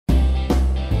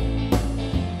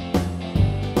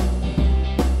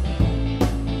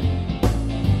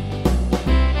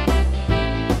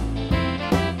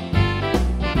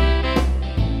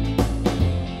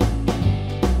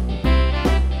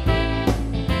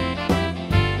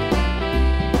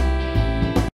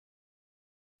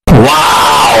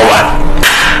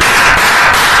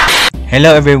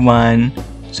Hello everyone!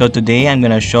 So today I'm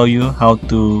gonna show you how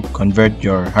to convert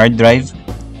your hard drive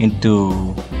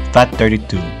into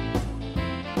FAT32.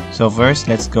 So first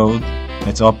let's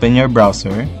open your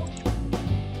browser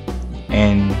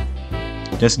and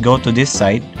just go to this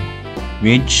site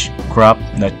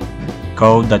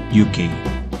ridgecrop.co.uk.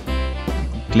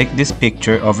 Click this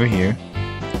picture over here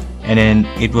and then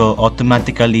it will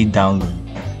automatically download.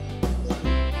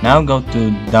 Now go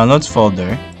to downloads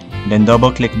folder, then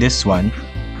double click this one,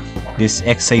 this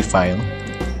exe file,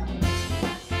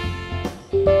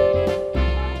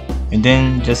 and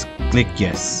then just click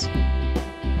yes.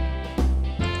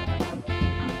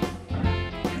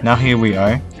 Now here we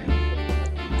are.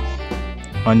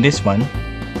 On this one,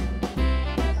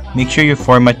 make sure you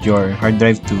format your hard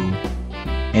drive to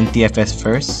NTFS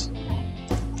first.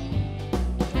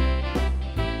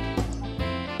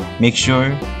 Make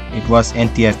sure it was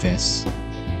NTFS.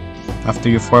 After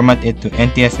you format it to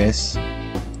NTFS,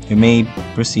 you may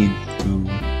proceed to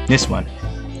this one.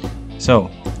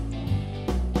 So,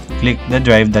 click the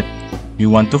drive that you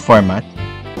want to format.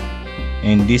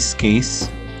 In this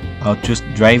case, I'll choose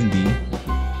drive D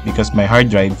because my hard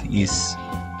drive is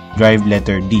drive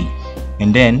letter D.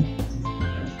 And then,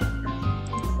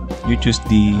 you choose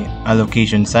the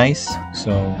allocation size,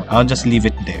 so I'll just leave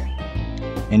it there.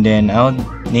 And then I'll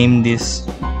name this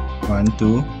 1,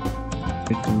 2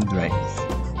 drive.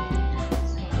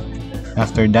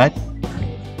 After that,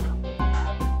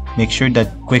 make sure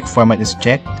that quick format is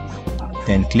checked,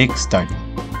 then click start.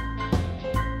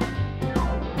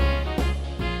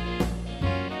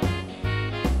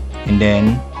 And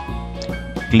then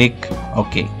click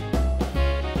OK.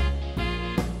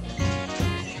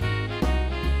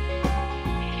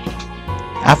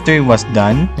 After it was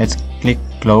done, let's click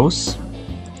close.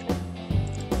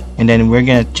 And then we're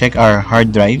gonna check our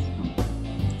hard drive.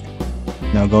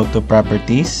 Now go to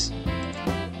properties,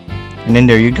 and then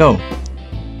there you go.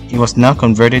 It was now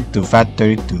converted to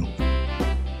FAT32.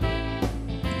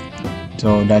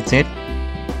 So that's it.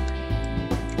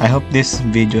 I hope this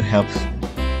video helps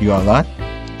you a lot,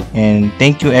 and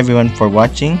thank you everyone for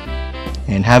watching,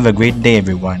 and have a great day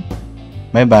everyone.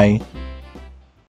 Bye bye.